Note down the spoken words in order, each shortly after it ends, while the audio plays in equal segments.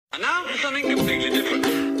And now for something completely different.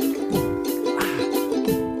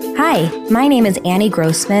 Hi, my name is Annie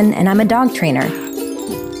Grossman, and I'm a dog trainer.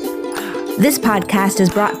 This podcast is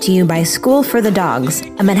brought to you by School for the Dogs,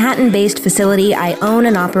 a Manhattan-based facility I own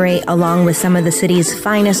and operate along with some of the city's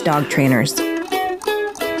finest dog trainers.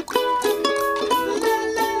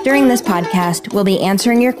 During this podcast, we'll be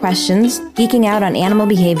answering your questions, geeking out on animal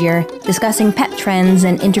behavior, discussing pet trends,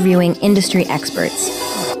 and interviewing industry experts.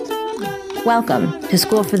 Welcome to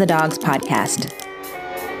School for the Dogs podcast.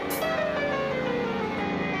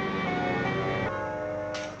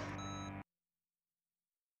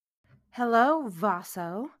 Hello,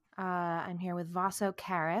 Vaso. I'm here with Vaso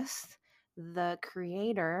Karas, the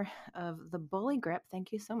creator of the Bully Grip.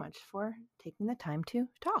 Thank you so much for taking the time to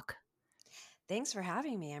talk. Thanks for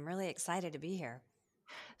having me. I'm really excited to be here.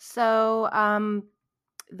 So,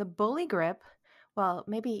 the Bully Grip, well,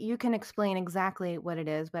 maybe you can explain exactly what it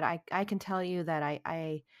is, but I can tell you that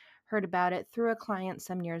I heard about it through a client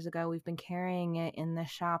some years ago. We've been carrying it in the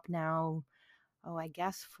shop now, I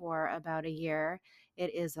guess for about a year.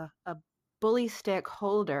 It is a bully stick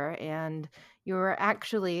holder, and you're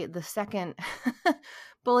actually the second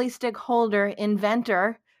bully stick holder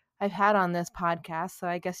inventor I've had on this podcast. So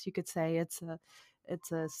I guess you could say it's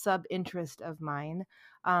a sub interest of mine.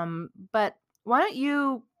 But why don't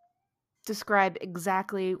you describe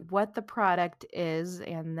exactly what the product is,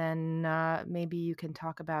 and then maybe you can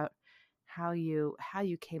talk about how you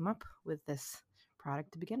came up with this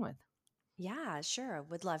product to begin with. Yeah, sure.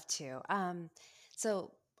 Would love to.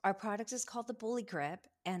 So our product is called the Bully Grip,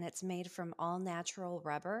 and it's made from all natural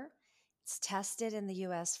rubber. It's tested in the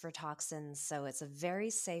US for toxins, so it's a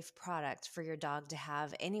very safe product for your dog to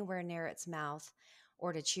have anywhere near its mouth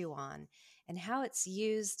or to chew on. And how it's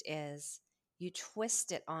used is you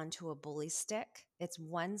twist it onto a bully stick. It's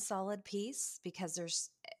one solid piece because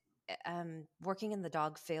there's working in the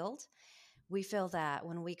dog field. We feel that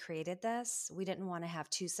when we created this, we didn't want to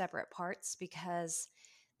have two separate parts because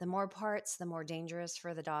the more parts, the more dangerous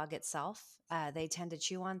for the dog itself. They tend to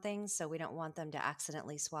chew on things, so we don't want them to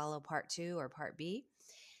accidentally swallow part two or part B.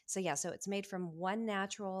 So, yeah, so it's made from one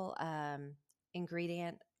natural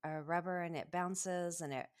ingredient, rubber, and it bounces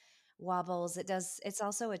and it wobbles. It's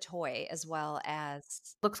also a toy as well as,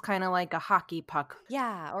 Looks kind of like a hockey puck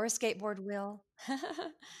yeah, or a skateboard wheel.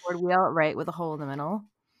 board wheel, right, with a hole in the middle.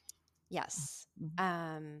 Yes.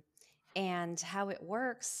 Mhm. And how it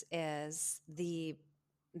works is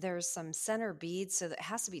there's some center beads, so that it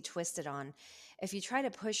has to be twisted on. If you try to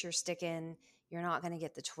push your stick in, you're not going to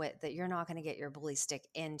get you're not going to get your bully stick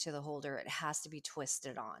into the holder. It has to be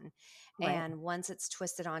twisted on. Right. And once it's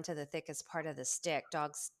twisted onto the thickest part of the stick,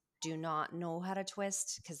 dogs do not know how to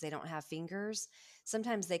twist because they don't have fingers.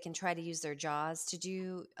 Sometimes they can try to use their jaws to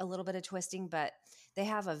do a little bit of twisting, but they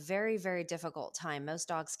have a very, very difficult time. Most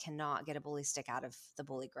dogs cannot get a bully stick out of the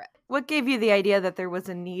Bully Grip. What gave you the idea that there was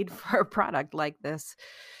a need for a product like this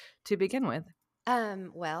to begin with?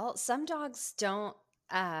 Well, some dogs don't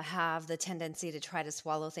have the tendency to try to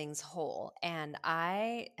swallow things whole. And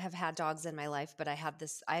I have had dogs in my life, but I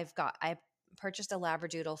purchased a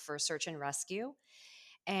Labradoodle for search and rescue.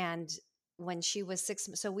 And when she was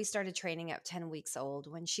so we started training at 10 weeks old.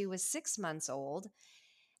 When she was 6 months old,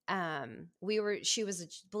 she was a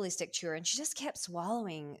bully stick chewer and she just kept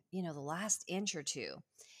swallowing, the last inch or two.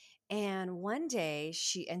 And one day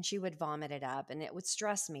she would vomit it up and it would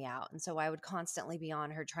stress me out. And so I would constantly be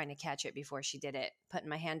on her trying to catch it before she did it, putting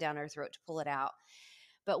my hand down her throat to pull it out.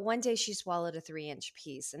 But one day she swallowed a 3-inch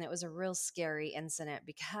piece and it was a real scary incident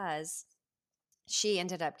because she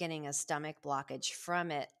ended up getting a stomach blockage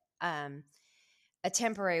from it. A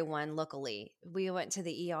temporary one locally. We went to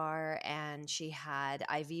the ER and she had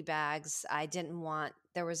IV bags.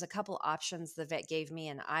 There was a couple options the vet gave me,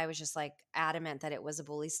 and I was just like adamant that it was a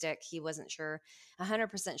bully stick. He wasn't sure,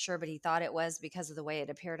 100% sure, but he thought it was because of the way it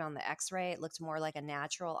appeared on the x-ray. It looked more like a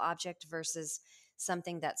natural object versus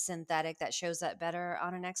something that's synthetic that shows up better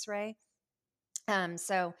on an x-ray.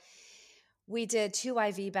 So we did 2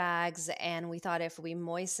 IV bags, and we thought if we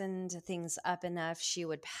moistened things up enough, she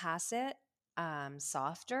would pass it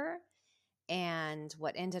softer. And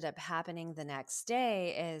what ended up happening the next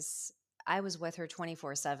day is I was with her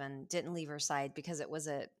 24/7, didn't leave her side because it was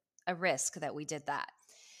a risk that we did that.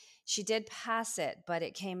 She did pass it, but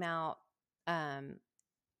it came out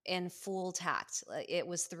in full tact. It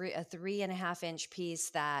was a 3.5-inch piece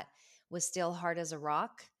that was still hard as a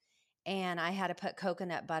rock. And I had to put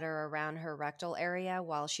coconut butter around her rectal area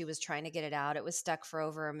while she was trying to get it out. It was stuck for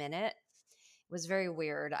over a minute. It was very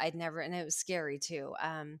weird. And it was scary too.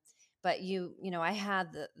 But I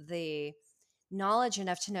had the knowledge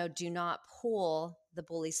enough to know, do not pull the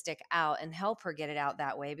bully stick out and help her get it out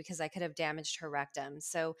that way, because I could have damaged her rectum.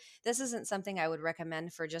 So this isn't something I would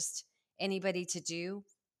recommend for just anybody to do,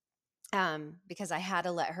 because I had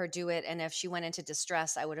to let her do it. And if she went into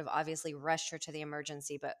distress, I would have obviously rushed her to the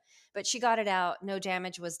emergency. But she got it out. No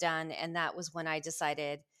damage was done, and that was when I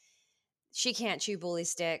decided she can't chew bully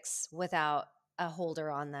sticks without a holder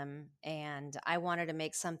on them. And I wanted to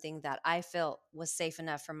make something that I felt was safe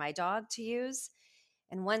enough for my dog to use.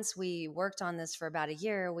 And once we worked on this for about a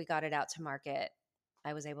year, we got it out to market.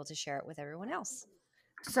 I was able to share it with everyone else.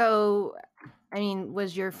 So, I mean,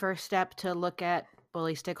 was your first step to look at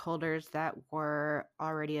bully stick holders that were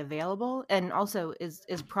already available? And also, is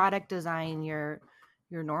product design your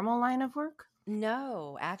normal line of work?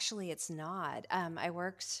 No, actually, it's not. I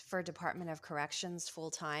worked for Department of Corrections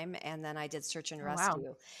full time, and then I did search and Oh, wow.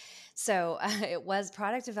 rescue. So it was,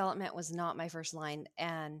 product development was not my first line,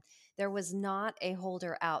 and there was not a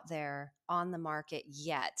holder out there on the market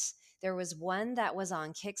yet. There was one that was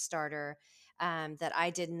on Kickstarter, that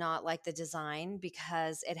I did not like the design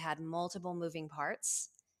because it had multiple moving parts.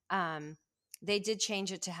 Um, they did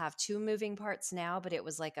change it to have two moving parts now, but it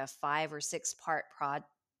was like a 5 or 6 part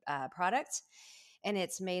product, and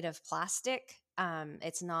it's made of plastic.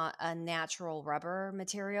 It's not a natural rubber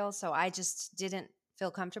material, so I just didn't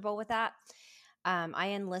feel comfortable with that. I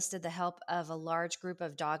enlisted the help of a large group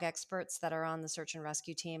of dog experts that are on the search and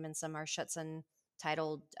rescue team, and some are Schutzhund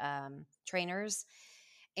titled trainers.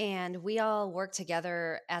 And we all worked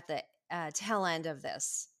together at the tail end of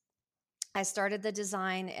this. I started the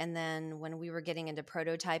design, and then when we were getting into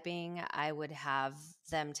prototyping, I would have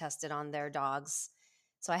them tested on their dogs.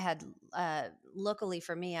 So I had, luckily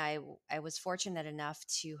for me, I was fortunate enough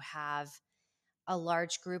to have a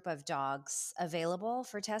large group of dogs available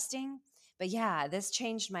for testing. But yeah, this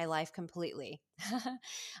changed my life completely.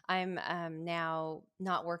 I'm now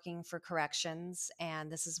not working for corrections, and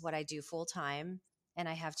this is what I do full time. And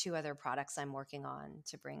I have 2 other products I'm working on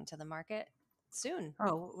to bring to the market soon.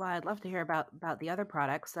 Oh, well, I'd love to hear about the other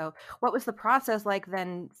products. So, what was the process like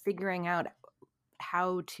then figuring out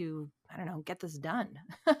how to, I don't know, get this done?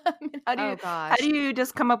 I mean, Oh how do gosh, you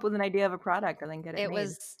just come up with an idea of a product and then get it it made?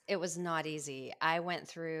 was it was not easy. I went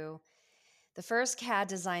through the first CAD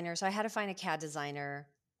designer, so I had to find a CAD designer.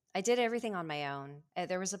 I did everything on my own.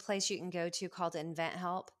 There was a place you can go to called Invent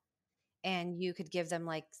Help, and you could give them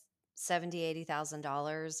like 70,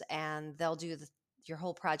 $80,000, and they'll do your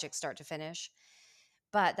whole project start to finish.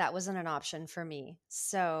 But that wasn't an option for me.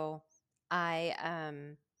 So I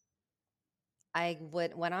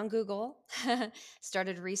went on Google,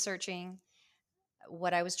 started researching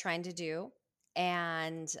what I was trying to do,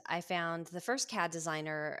 and I found the first CAD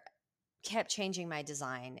designer kept changing my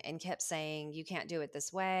design and kept saying, you can't do it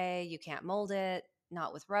this way, you can't mold it,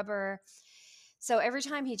 not with rubber. So every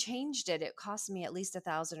time he changed it, it cost me at least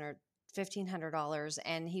 $1,000 or $1,500,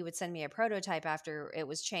 and he would send me a prototype after it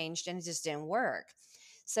was changed, and it just didn't work.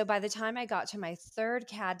 So by the time I got to my third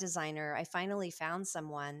CAD designer, I finally found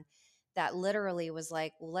someone that literally was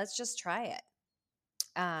like, well, let's just try it.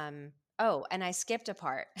 Oh, and I skipped a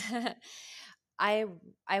part. I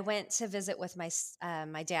I went to visit with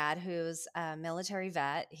my dad, who's a military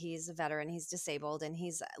vet. He's a veteran. He's disabled, and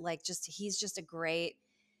he's just a great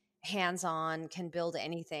hands-on, can build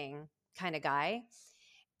anything kind of guy.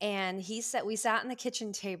 And he said we sat in the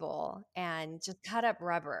kitchen table and just cut up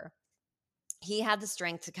rubber. He had the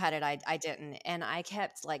strength to cut it. I didn't. And I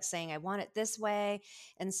kept like saying, I want it this way.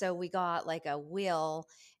 And so we got like a wheel,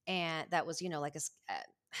 and that was, like I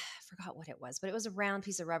forgot what it was, but it was a round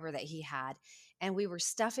piece of rubber that he had. And we were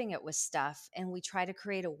stuffing it with stuff. And we tried to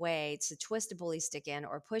create a way to twist a bully stick in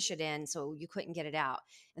or push it in so you couldn't get it out.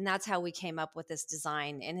 And that's how we came up with this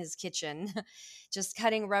design in his kitchen, just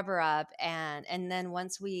cutting rubber up. And then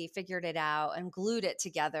once we figured it out and glued it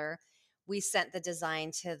together, we sent the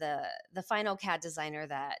design to the final CAD designer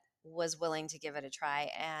that was willing to give it a try,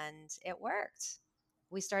 and it worked.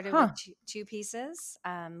 We started with Huh. two pieces,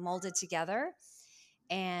 molded together,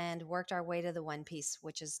 and worked our way to the one piece,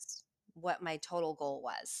 which is what my total goal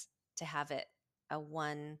was, to have it a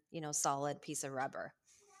one, solid piece of rubber.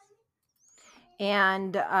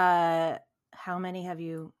 And how many have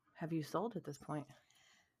you sold at this point?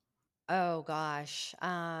 Oh gosh.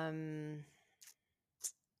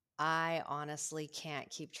 I honestly can't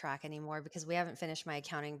keep track anymore because we haven't finished my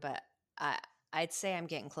accounting, but I I'd say I'm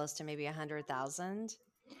getting close to maybe 100,000, And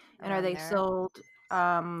are around they there. sold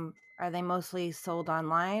are they mostly sold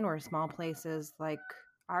online or small places like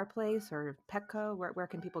our place or Petco? Where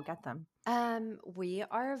can people get them? We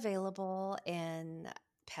are available in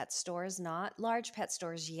pet stores, not large pet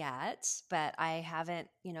stores yet, but I haven't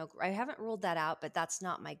ruled that out, but that's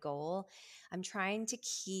not my goal. I'm trying to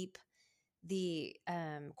keep the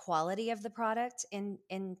quality of the product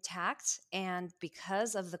intact. And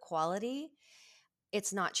because of the quality,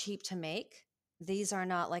 it's not cheap to make. These are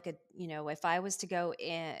not like if I was to go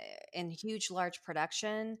in huge, large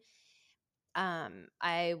production,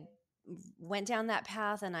 I went down that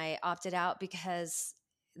path and I opted out because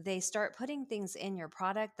they start putting things in your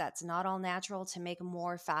product that's not all natural to make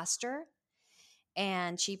more faster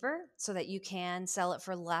and cheaper so that you can sell it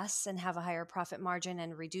for less and have a higher profit margin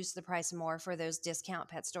and reduce the price more for those discount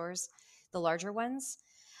pet stores, the larger ones.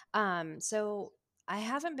 So I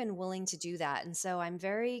haven't been willing to do that. And so I'm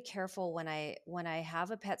very careful when I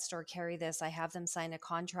have a pet store carry this, I have them sign a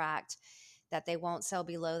contract that they won't sell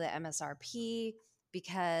below the MSRP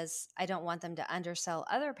because I don't want them to undersell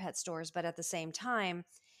other pet stores. But at the same time,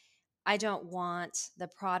 I don't want the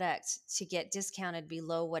product to get discounted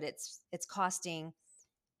below what it's costing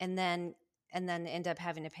and then end up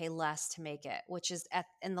having to pay less to make it, which is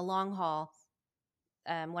in the long haul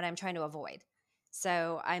what I'm trying to avoid.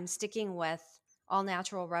 So I'm sticking with all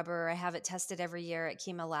natural rubber. I have it tested every year at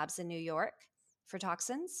Chemo Labs in New York for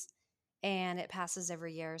toxins, and it passes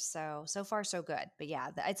every year. So far so good. But yeah,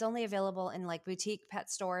 it's only available in like boutique pet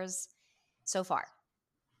stores so far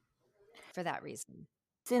for that reason.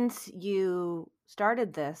 Since you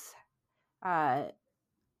started this, uh,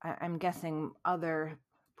 I'm guessing other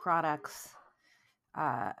products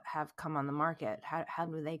have come on the market. How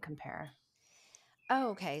do they compare?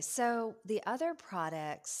 Oh, okay. So the other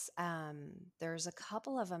products, there's a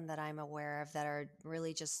couple of them that I'm aware of that are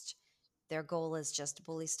really just their goal is just a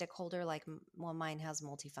bully stick holder. Like, well, mine has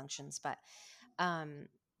multifunctions, but um,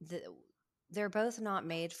 the, they're both not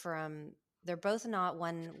made from. They're both not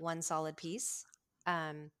one solid piece.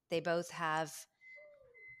 They both have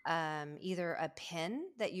either a pin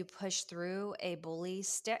that you push through a bully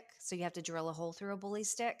stick, so you have to drill a hole through a bully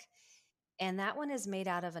stick, and that one is made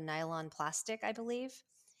out of a nylon plastic, I believe.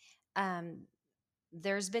 Um,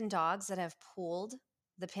 there's been dogs that have pulled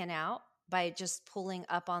the pin out by just pulling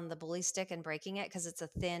up on the bully stick and breaking it because it's a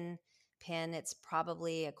thin pin. It's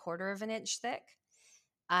probably a quarter of an inch thick.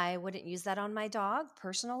 I wouldn't use that on my dog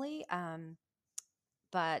personally,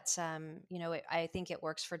 but I think it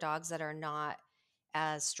works for dogs that are not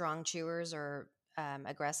as strong chewers or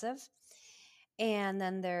aggressive. And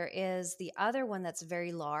then there is the other one that's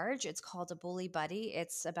very large. It's called a Bully Buddy.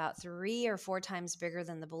 It's about 3 or 4 times bigger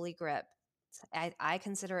than the Bully Grip. I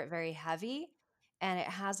consider it very heavy, and it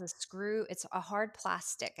has a screw. It's a hard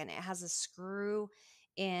plastic, and it has a screw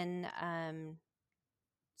in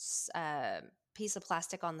piece of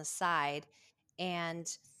plastic on the side. And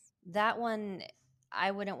that one,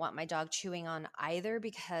 I wouldn't want my dog chewing on either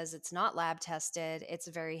because it's not lab tested, it's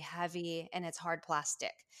very heavy, and it's hard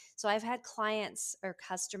plastic. So I've had clients or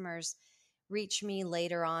customers reach me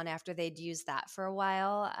later on after they'd used that for a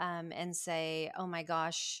while and say, oh my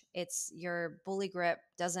gosh, it's your bully grip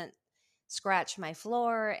doesn't scratch my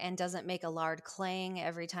floor and doesn't make a loud clang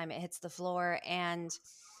every time it hits the floor. And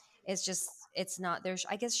it's not there's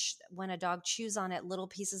I guess when a dog chews on it, little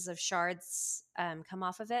pieces of shards come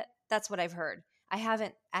off of it. That's what I've heard. I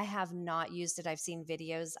have not used it. I've seen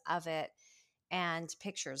videos of it and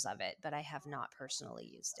pictures of it, but I have not personally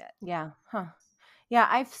used it. Yeah, huh? Yeah,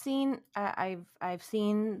 I've seen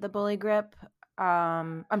the Bully Grip.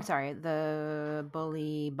 I'm sorry, the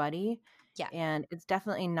Bully Buddy, Yeah. and it's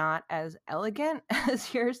definitely not as elegant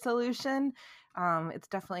as your solution. It's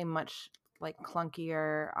definitely much like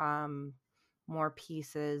clunkier, more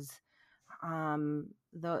pieces.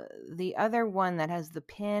 The other one that has the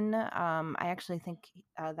pin, I actually think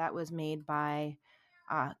that was made by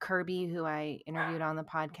Kirby, who I interviewed on the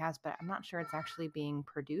podcast, but I'm not sure it's actually being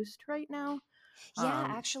produced right now. Yeah,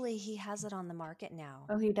 Um, actually he has it on the market now.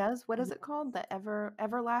 oh, he does. What is it called? The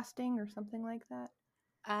Everlasting or something like that?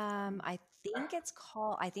 I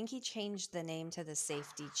think he changed the name to the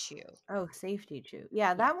Safety Chew. Oh, Safety Chew. Yeah,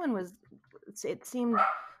 Yeah. that one was. It seemed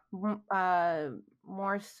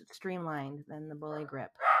more streamlined than the Bully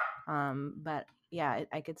Grip. But yeah,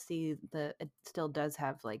 I could see it still does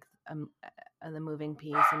have like the moving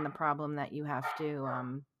piece and the problem that you have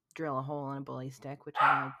to drill a hole in a bully stick, which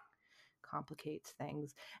I know complicates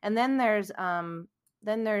things. And then there's the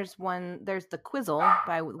Quizzle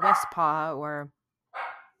by Westpaw or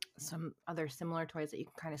some other similar toys that you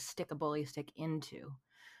can kind of stick a bully stick into,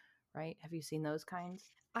 right? Have you seen those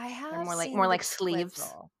kinds? I They're have more seen the like sleeves.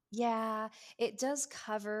 Quizzle. Yeah, it does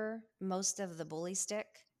cover most of the bully stick.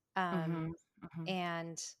 Mm-hmm. Um, Mm-hmm.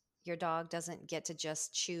 and your dog doesn't get to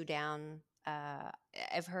just chew down.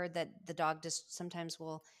 I've heard that the dog just sometimes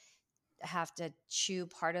will have to chew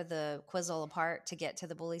part of the quizzle apart to get to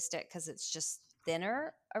the bully stick because it's just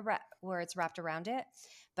thinner where it's wrapped around it.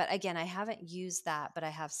 But again, I haven't used that, but I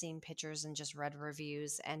have seen pictures and just read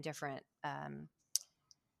reviews and different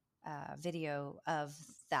video of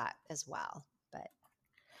that as well. But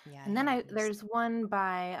yeah, I And then haven't used there's one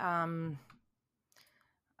by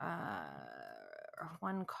uh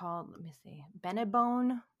one called, let me see, Benebone.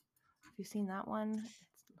 Have you seen that one?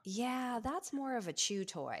 Yeah, that's more of a chew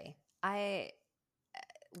toy.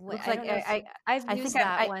 Looks I like don't know if I've I think used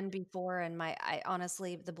that one before, and I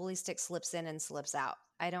honestly, the bully stick slips in and slips out.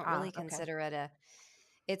 I don't really okay. consider it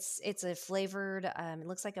it's a flavored, it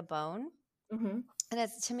looks like a bone, Mm-hmm. and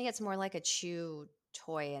to me, it's more like a chew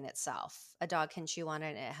toy in itself. A dog can chew on it,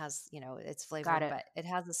 and it has, it's Got flavored, it. but it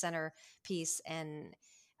has the center piece, and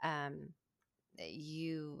um,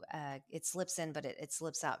 it slips in, but it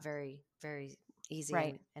slips out very, very easy,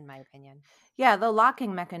 Right. in my opinion. Yeah, the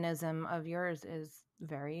locking mechanism of yours is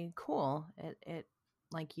very cool. It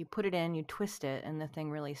like you put it in, you twist it, and the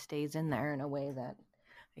thing really stays in there in a way that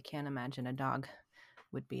I can't imagine a dog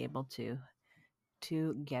would be able to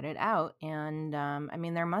get it out. And I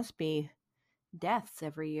mean, there must be deaths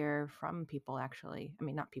every year from people, actually. I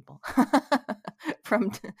mean, not people.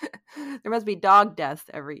 From there must be dog deaths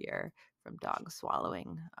every year from dogs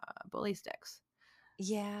swallowing bully sticks.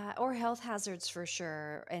 Yeah, or health hazards for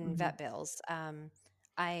sure, and Hmm. vet bills.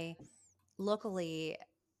 I locally,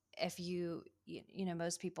 if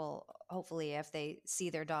most people, hopefully, if they see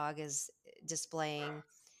their dog is displaying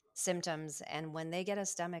symptoms, and when they get a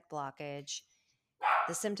stomach blockage,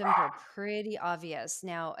 the symptoms are pretty obvious.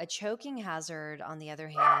 Now, a choking hazard, on the other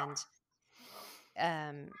hand,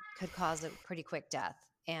 could cause a pretty quick death.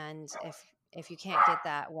 And if you can't get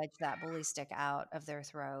that bully stick out of their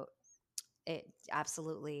throat, it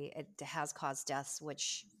has caused deaths,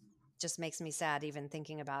 which just makes me sad even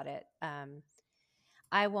thinking about it.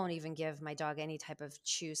 I won't even give my dog any type of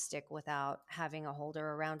chew stick without having a holder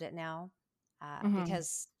around it now, Hmm.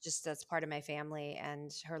 because just that's part of my family,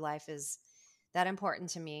 and her life is that important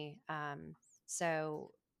to me.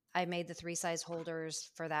 So I made the 3 size holders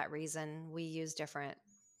for that reason. We use different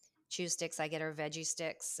chew sticks. I get her veggie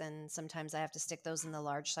sticks, and sometimes I have to stick those in the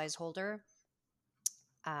large size holder.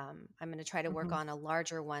 I'm going to try to work Hmm. on a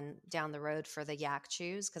larger one down the road for the yak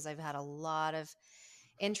chews because I've had a lot of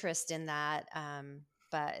interest in that.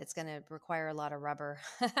 But it's going to require a lot of rubber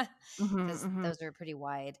Hmm. because Hmm. those are pretty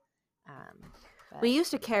wide. Um, We but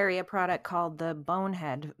used to carry a product called the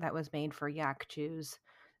Bonehead that was made for yak chews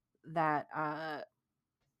that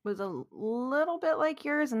was a little bit like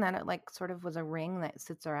yours, and then it like sort of was a ring that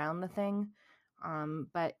sits around the thing.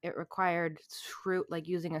 But it required like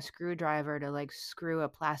using a screwdriver to like screw a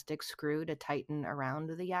plastic screw to tighten around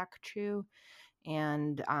the yak chew,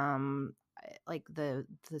 and like the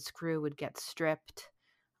screw would get stripped.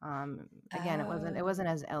 Again, it wasn't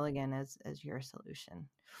oh, as elegant as your solution.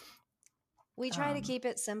 we try to Um, keep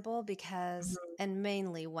it simple because, mhm. and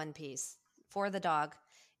mainly one piece for the dog.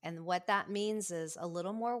 And what that means is a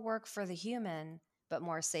little more work for the human, but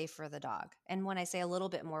more safe for the dog. And when I say a little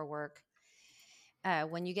bit more work,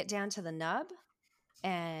 when you get down to the nub,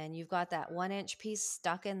 and you've got that 1 inch piece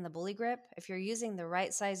stuck in the bully grip, if you're using the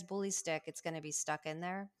right size bully stick, it's going to be stuck in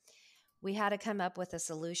there. We had to come up with a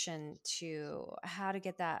solution to how to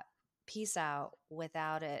get that piece out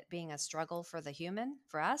without it being a struggle for the human,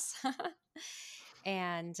 for us.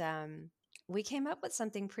 And we came up with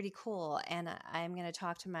something pretty cool. And I'm going to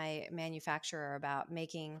talk to my manufacturer about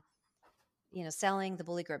selling the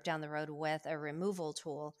bully grip down the road with a removal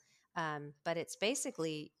tool. But it's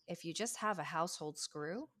basically, if you just have a household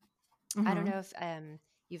screw, I don't Mhm. know if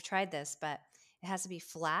you've tried this, but it has to be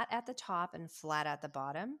flat at the top and flat at the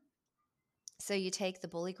bottom. So you take the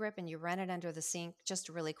bully grip and you run it under the sink just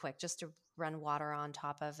really quick, just to run water on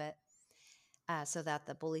top of it, so that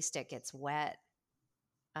the bully stick gets wet,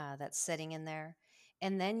 that's sitting in there.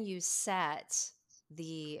 And then you set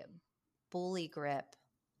the bully grip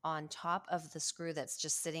on top of the screw that's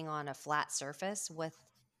just sitting on a flat surface with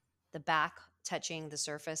the back touching the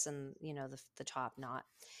surface and the top not.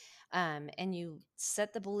 And you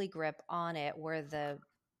set the bully grip on it where the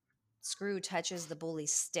screw touches the bully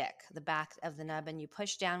stick, the back of the nub, and you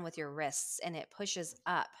push down with your wrists, and it pushes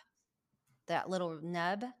up that little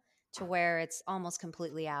nub to where it's almost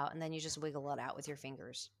completely out, and then you just wiggle it out with your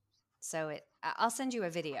fingers. So I'll send you a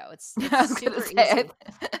video. It's I was gonna super say, easy.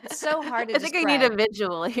 It's so hard to I think I need a describe.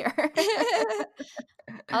 visual here.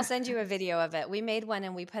 I'll send you a video of it. We made one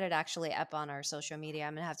and we put it actually up on our social media.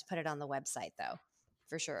 I'm gonna have to put it on the website though,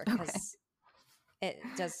 for sure, Okay. because It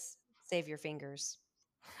does save your fingers.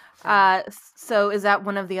 So is that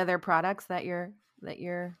one of the other products that you're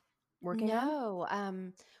working on?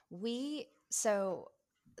 No, so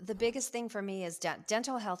the biggest thing for me is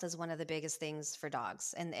dental health is one of the biggest things for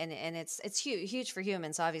dogs, and it's huge for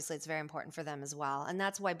humans. Obviously, it's very important for them as well, and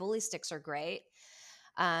that's why bully sticks are great.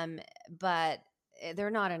 Um, but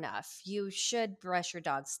they're not enough. You should brush your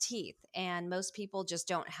dog's teeth, and most people just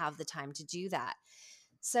don't have the time to do that.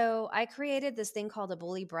 So I created this thing called a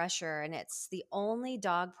bully brusher, and it's the only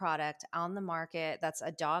dog product on the market that's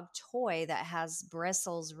a dog toy that has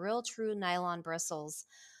bristles, real true nylon bristles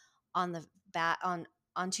on the back on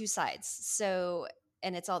two sides. So,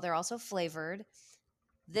 and they're also flavored.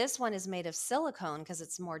 This one is made of silicone because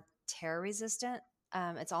it's more tear resistant.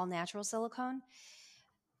 It's all natural silicone.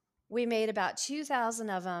 We made about 2,000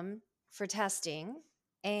 of them for testing,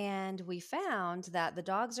 and we found that the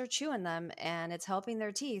dogs are chewing them and it's helping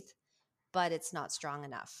their teeth, but it's not strong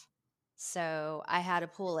enough. So I had to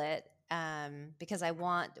pull it because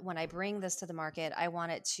when I bring this to the market, I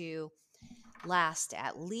want it to last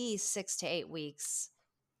at least 6 to 8 weeks.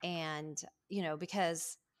 And,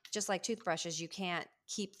 because just like toothbrushes, you can't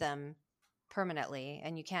keep them permanently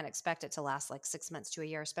and you can't expect it to last like 6 months to a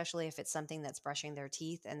year, especially if it's something that's brushing their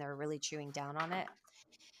teeth and they're really chewing down on it.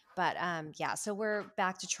 But yeah, so we're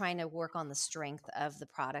back to trying to work on the strength of the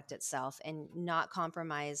product itself and not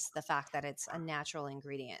compromise the fact that it's a natural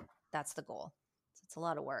ingredient. That's the goal. So it's a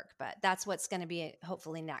lot of work, but that's what's going to be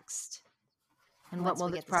hopefully next. And what will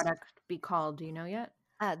this product be called? Do you know yet?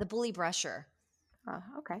 The Bully Brusher.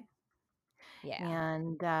 Okay. Yeah.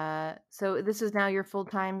 And so this is now your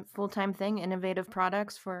full-time thing, innovative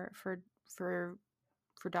products for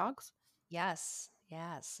dogs? Yes.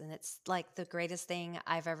 And it's like the greatest thing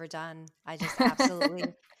I've ever done. I just absolutely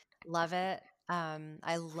love it.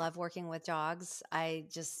 I love working with dogs.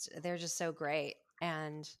 They're just so great.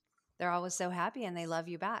 And they're always so happy and they love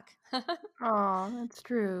you back. Oh, that's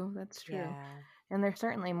true. That's true. Yeah. And there's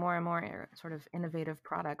certainly more and more sort of innovative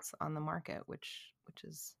products on the market, which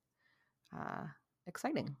is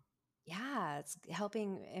exciting. Yeah, it's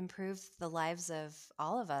helping improve the lives of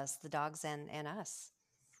all of us, the dogs and us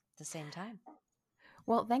at the same time.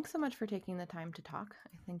 Well, thanks so much for taking the time to talk.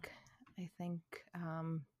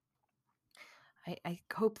 I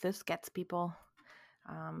hope this gets people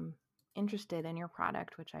interested in your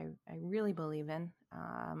product, which I really believe in.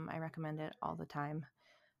 I recommend it all the time.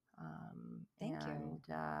 Thank you.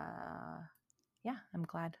 Yeah, I'm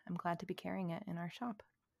glad to be carrying it in our shop.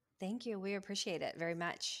 Thank you. We appreciate it very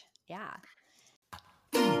much. Yeah.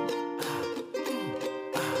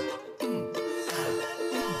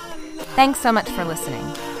 Thanks so much for listening.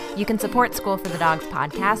 You can support School for the Dogs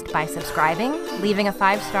podcast by subscribing, leaving a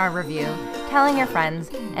 5-star review, telling your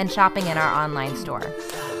friends, and shopping in our online store.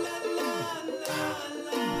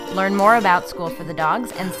 Learn more about School for the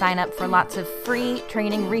Dogs and sign up for lots of free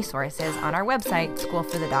training resources on our website,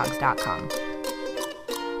 schoolforthedogs.com.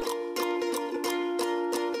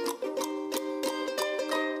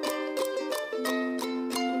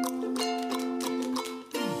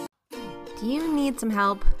 Do you need some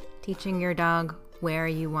help teaching your dog where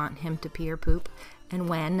you want him to pee or poop and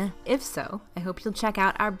when? If so, I hope you'll check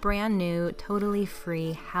out our brand new, totally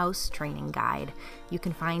free house training guide. You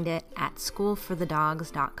can find it at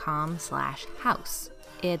schoolforthedogs.com/house.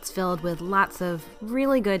 It's filled with lots of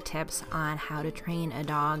really good tips on how to train a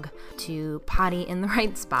dog to potty in the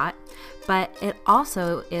right spot, but it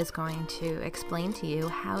also is going to explain to you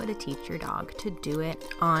how to teach your dog to do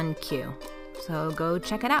it on cue. So go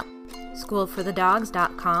check it out.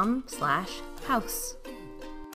 schoolforthedogs.com/house.